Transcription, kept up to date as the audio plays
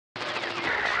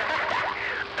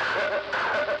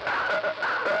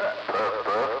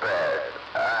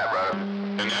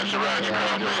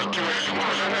I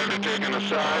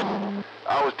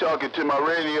was talking to my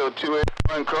radio,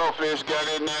 281 Crawfish got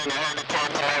in there and I had to talk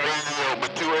to my radio,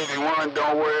 but 281,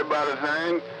 don't worry about a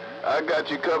thing. I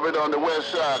got you covered on the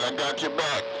west side, I got your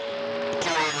back.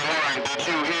 281, did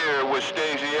you hear what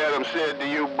Stacey Adams said to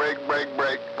you? Break, break,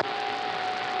 break.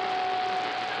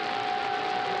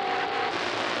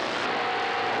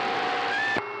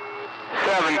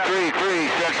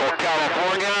 Central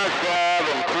California,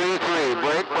 733,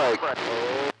 break, break.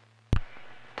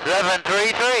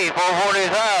 733,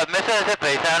 445,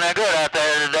 Mississippi, sounding good out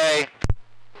there today.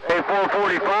 Hey,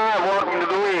 445, welcome to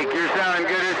the week. You're sounding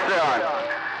good as sun.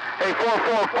 Hey,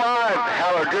 445,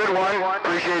 have a good one.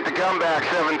 Appreciate the comeback,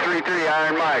 733,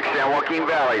 Iron Mike, San Joaquin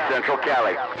Valley, Central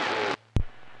Cali.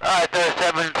 Alright, there's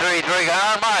 733,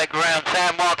 Iron Mike around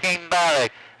San Joaquin Valley.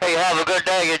 Hey, have a good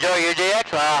day, enjoy your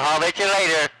DX, I'll holler at you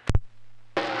later.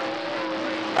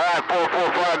 Alright,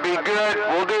 445, be good.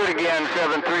 We'll do it again.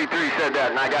 733 said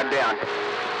that, and I got down.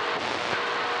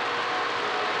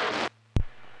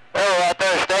 Hello, out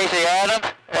there, Stacey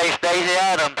Adams. Hey, Stacey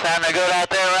Adams, sounding good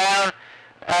out there around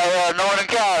Northern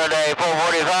Cal today,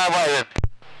 445 waving.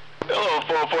 Hello,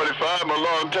 445, my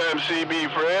longtime CB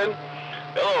friend.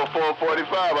 Hello,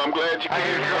 445, I'm glad you came. I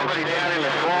hear somebody down in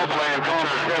the small plan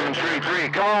calling for 733.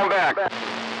 Come on back.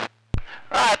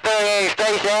 Alright, hey,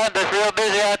 Stacey Adams, it's real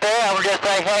busy out there. I'm just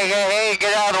saying, hey,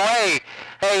 get out of the way.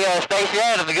 Hey, Stacey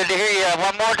Adams, good to hear you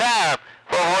one more time.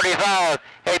 445.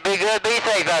 Hey, be good, be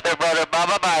safe out there, brother.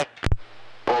 Bye-bye-bye.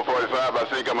 445, I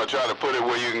think I'm going to try to put it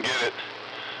where you can get it.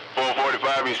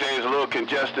 445, he says it's a little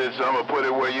congested, so I'm going to put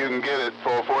it where you can get it.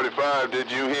 445,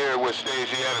 did you hear what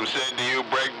Stacey Adams said to you?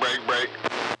 Break, break, break.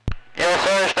 Yes,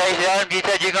 sir, Stacey Adams, you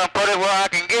said you're going to put it where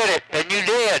I can get it, and you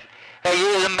did. Hey,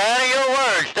 you're the man of your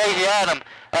word, Stacey Adams.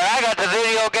 I got the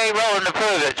video game rolling to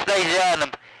prove it, Stacey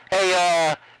Adams.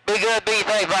 Hey, be good, be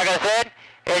safe, like I said.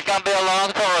 It's going to be a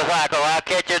long solar cycle. I'll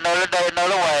catch you another day,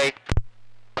 another way.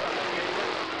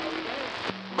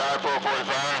 Bye,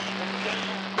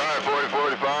 445. Bye,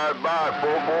 445. Bye,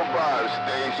 445.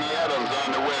 Stacey Adams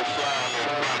on the west side.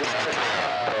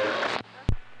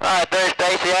 Alright, there's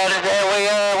Stacey Adams. Hey, we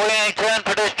ain't tuned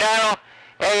for this channel.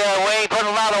 Hey, we ain't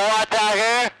putting a lot of watts out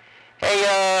here.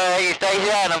 Hey, Stacey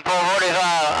Adams, 445.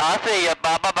 I'll see you.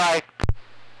 Bye-bye-bye.